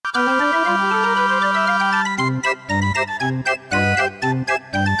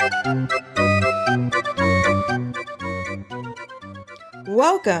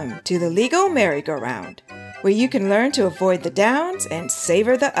Welcome to the Legal Merry-Go-Round, where you can learn to avoid the downs and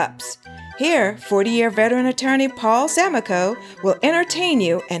savor the ups. Here, 40-year veteran attorney Paul Samico will entertain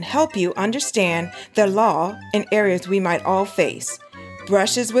you and help you understand the law in areas we might all face.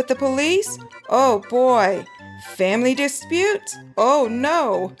 Brushes with the police? Oh boy. Family disputes? Oh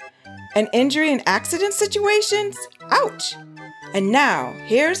no. An injury and accident situations? Ouch. And now,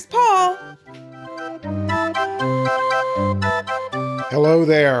 here's Paul. Hello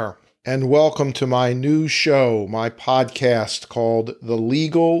there, and welcome to my new show, my podcast called The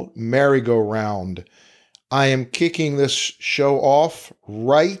Legal Merry-Go-Round. I am kicking this show off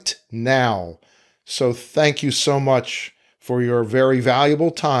right now, so thank you so much for your very valuable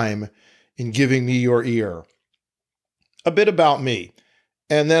time in giving me your ear. A bit about me,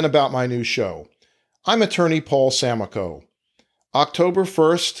 and then about my new show. I'm attorney Paul Samico. October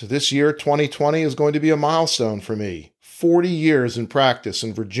 1st, this year, 2020, is going to be a milestone for me. 40 years in practice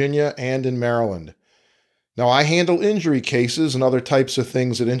in Virginia and in Maryland. Now, I handle injury cases and other types of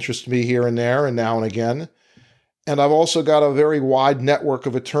things that interest me here and there and now and again. And I've also got a very wide network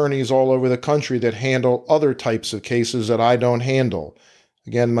of attorneys all over the country that handle other types of cases that I don't handle.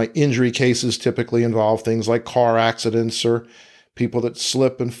 Again, my injury cases typically involve things like car accidents or people that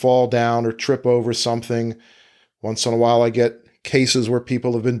slip and fall down or trip over something. Once in a while, I get cases where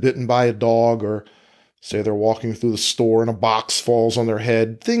people have been bitten by a dog, or say they're walking through the store and a box falls on their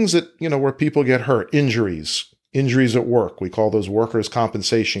head. Things that, where people get hurt. Injuries at work. We call those workers'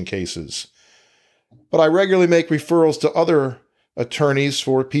 compensation cases. But I regularly make referrals to other attorneys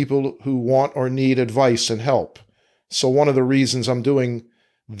for people who want or need advice and help. So one of the reasons I'm doing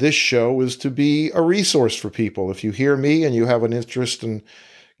this show is to be a resource for people. If you hear me and you have an interest in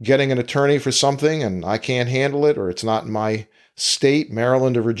getting an attorney for something and I can't handle it, or it's not in my state,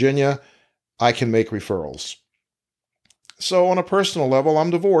 Maryland or Virginia, I can make referrals. So on a personal level, I'm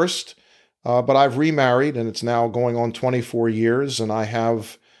divorced, but I've remarried and it's now going on 24 years, and I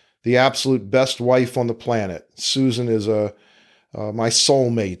have the absolute best wife on the planet. Susan is my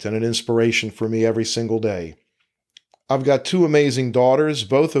soulmate and an inspiration for me every single day. I've got two amazing daughters,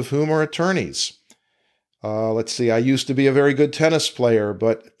 both of whom are attorneys. I used to be a very good tennis player,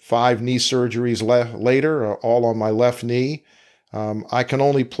 but 5 knee surgeries later, all on my left knee. I can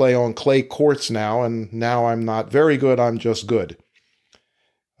only play on clay courts now, and now I'm not very good, I'm just good.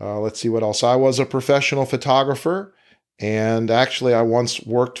 Let's see what else. I was a professional photographer, and actually I once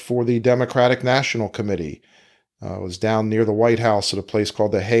worked for the Democratic National Committee. I was down near the White House at a place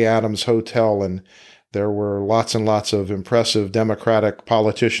called the Hay Adams Hotel, and there were lots and lots of impressive Democratic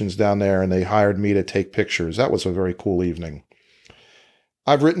politicians down there, and they hired me to take pictures. That was a very cool evening.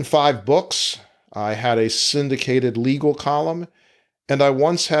 I've written 5 books. I had a syndicated legal column, and I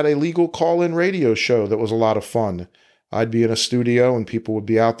once had a legal call-in radio show that was a lot of fun. I'd be in a studio and people would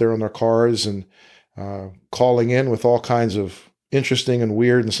be out there on their cars and calling in with all kinds of interesting and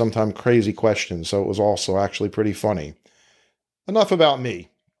weird and sometimes crazy questions. So it was also actually pretty funny. Enough about me.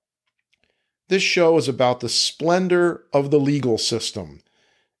 This show is about the splendor of the legal system.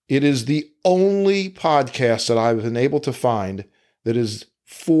 It is the only podcast that I've been able to find that is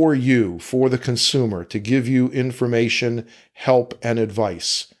for you, for the consumer, to give you information, help, and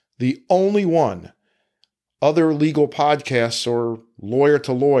advice. The only one. Other legal podcasts are lawyer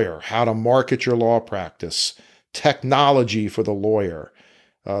to lawyer, how to market your law practice, technology for the lawyer,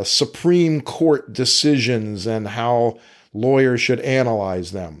 Supreme Court decisions and how lawyers should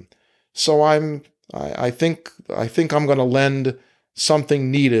analyze them. So I think I'm going to lend something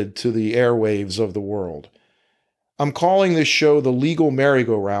needed to the airwaves of the world. I'm calling this show The Legal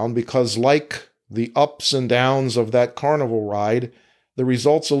Merry-Go-Round because, like the ups and downs of that carnival ride, the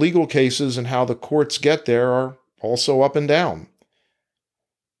results of legal cases and how the courts get there are also up and down.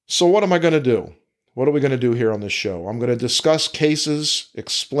 So what am I going to do? What are we going to do here on this show? I'm going to discuss cases,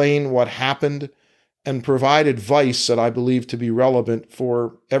 explain what happened, and provide advice that I believe to be relevant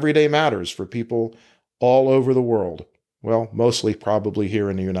for everyday matters for people all over the world. Well, mostly probably here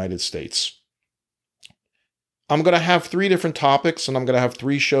in the United States. I'm going to have 3 different topics, and I'm going to have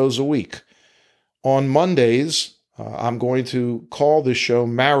 3 shows a week. On Mondays, I'm going to call this show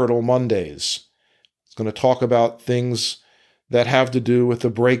Marital Mondays. It's going to talk about things that have to do with the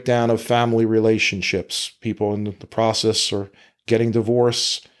breakdown of family relationships. People in the process are getting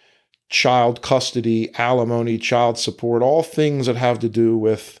divorced, child custody, alimony, child support, all things that have to do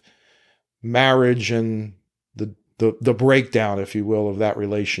with marriage and the breakdown, if you will, of that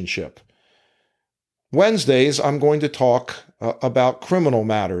relationship. Wednesdays, I'm going to talk about criminal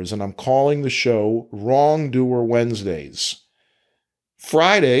matters, and I'm calling the show Wrongdoer Wednesdays.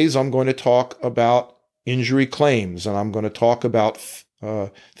 Fridays, I'm going to talk about injury claims, and I'm going to talk about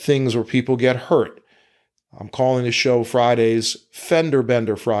things where people get hurt. I'm calling the show Fridays Fender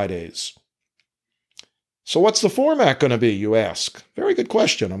Bender Fridays. So what's the format going to be, you ask? Very good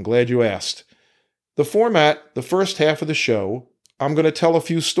question. I'm glad you asked. The format, the first half of the show, I'm going to tell a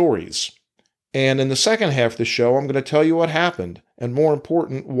few stories. And in the second half of the show, I'm going to tell you what happened, and more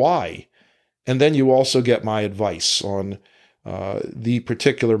important, why. And then you also get my advice on the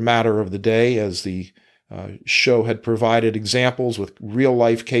particular matter of the day, as the show had provided examples with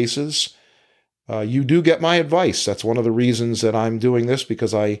real-life cases. You do get my advice. That's one of the reasons that I'm doing this,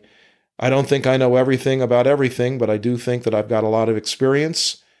 because I don't think I know everything about everything, but I do think that I've got a lot of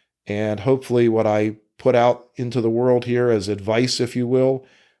experience, and hopefully what I put out into the world here as advice, if you will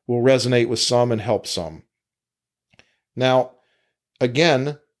resonate with some and help some. Now,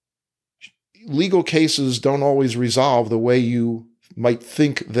 again, legal cases don't always resolve the way you might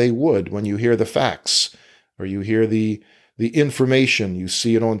think they would when you hear the facts, or you hear the information, you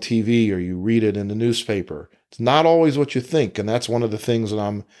see it on TV, or you read it in the newspaper. It's not always what you think, and that's one of the things that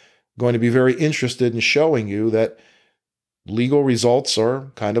I'm going to be very interested in showing you, that legal results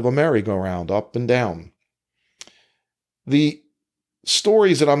are kind of a merry-go-round, up and down. The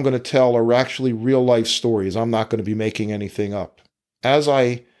stories that I'm going to tell are actually real-life stories. I'm not going to be making anything up. As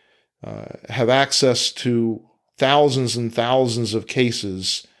I have access to thousands and thousands of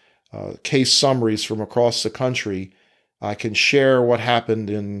cases, case summaries from across the country, I can share what happened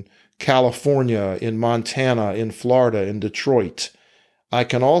in California, in Montana, in Florida, in Detroit. I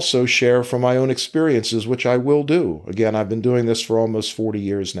can also share from my own experiences, which I will do. Again, I've been doing this for almost 40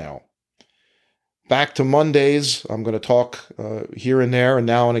 years now. Back to Mondays, I'm going to talk here and there and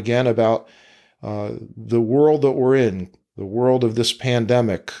now and again about the world that we're in, the world of this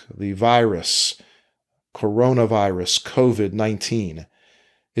pandemic, the virus, coronavirus, COVID-19.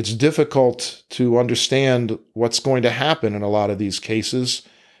 It's difficult to understand what's going to happen in a lot of these cases,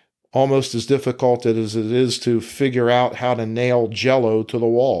 almost as difficult as it is to figure out how to nail Jell-O to the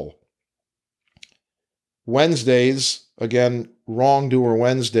wall. Wednesdays, again, Wrongdoer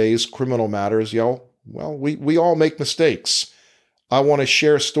Wednesdays, criminal matters, well, we all make mistakes. I want to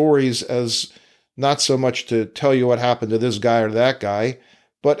share stories as not so much to tell you what happened to this guy or that guy,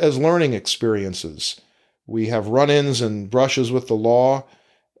 but as learning experiences. We have run-ins and brushes with the law,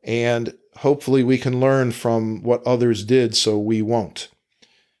 and hopefully we can learn from what others did so we won't.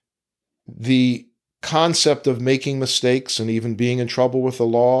 The concept of making mistakes and even being in trouble with the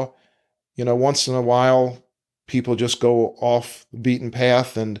law, once in a while, people just go off the beaten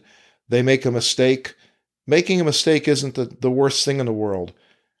path and they make a mistake. Making a mistake isn't the worst thing in the world.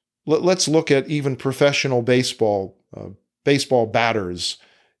 Let's look at even professional baseball batters.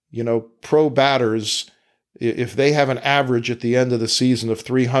 Pro batters, if they have an average at the end of the season of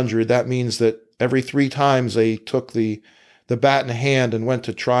 300, that means that every 3 times they took the bat in hand and went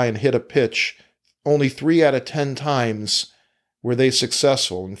to try and hit a pitch, only 3 out of 10 times were they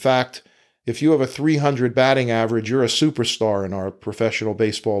successful. In fact, if you have a 300 batting average, you're a superstar in our professional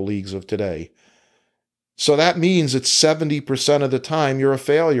baseball leagues of today. So that means that 70% of the time you're a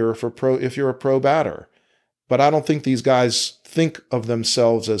failure if you're a pro batter. But I don't think these guys think of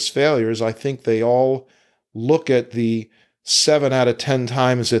themselves as failures. I think they all look at the 7 out of 10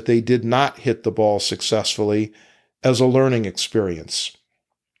 times that they did not hit the ball successfully as a learning experience.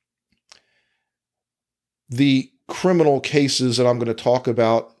 The criminal cases that I'm going to talk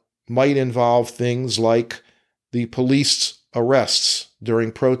about might involve things like the police arrests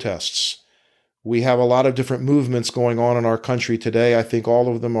during protests. We have a lot of different movements going on in our country today. I think all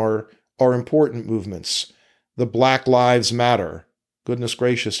of them are important movements. The Black Lives Matter. Goodness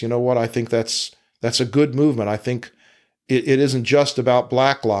gracious, you know what? I think that's a good movement. I think it isn't just about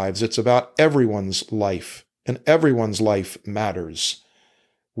black lives. It's about everyone's life, and everyone's life matters.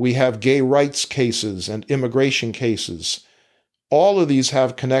 We have gay rights cases and immigration cases. All of these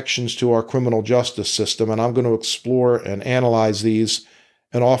have connections to our criminal justice system, and I'm going to explore and analyze these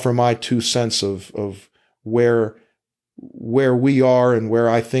and offer my 2 cents of where we are and where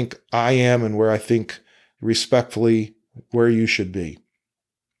I think I am and where I think, respectfully, where you should be.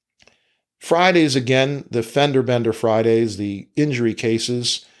 Fridays, again, the Fender Bender Fridays, the injury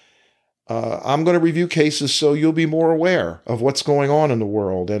cases. I'm going to review cases so you'll be more aware of what's going on in the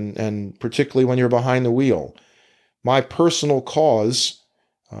world, and particularly when you're behind the wheel. My personal cause,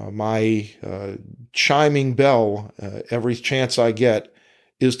 my chiming bell every chance I get,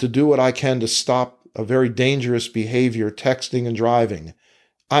 is to do what I can to stop a very dangerous behavior, texting and driving.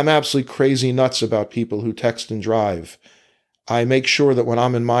 I'm absolutely crazy nuts about people who text and drive. I make sure that when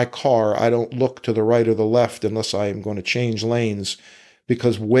I'm in my car, I don't look to the right or the left unless I am going to change lanes,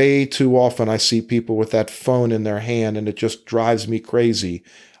 because way too often I see people with that phone in their hand and it just drives me crazy.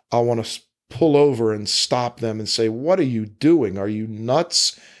 I want to pull over and stop them and say, what are you doing? Are you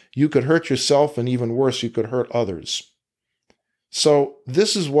nuts? You could hurt yourself, and even worse, you could hurt others. So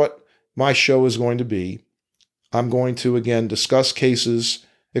this is what my show is going to be. I'm going to, again, discuss cases,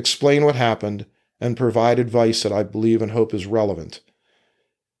 explain what happened, and provide advice that I believe and hope is relevant.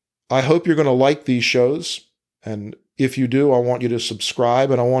 I hope you're going to like these shows, and if you do, I want you to subscribe,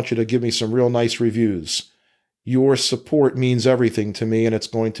 and I want you to give me some real nice reviews. Your support means everything to me, and it's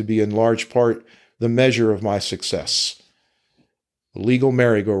going to be in large part the measure of my success. Legal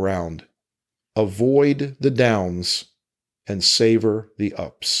merry-go-round. Avoid the downs and savor the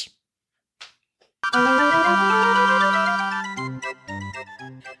ups.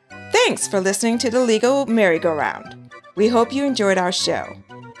 Thanks for listening to the Legal Merry-Go-Round. We hope you enjoyed our show.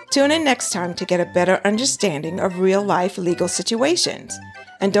 Tune in next time to get a better understanding of real-life legal situations.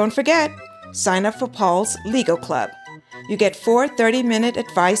 And don't forget, sign up for Paul's Legal Club. You get 4 30-minute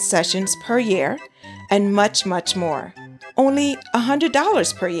advice sessions per year and much, much more. Only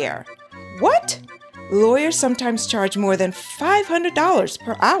 $100 per year. What? Lawyers sometimes charge more than $500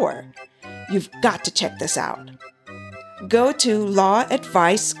 per hour. You've got to check this out. Go to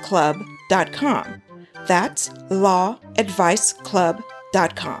lawadviceclub.com. That's lawadviceclub.com.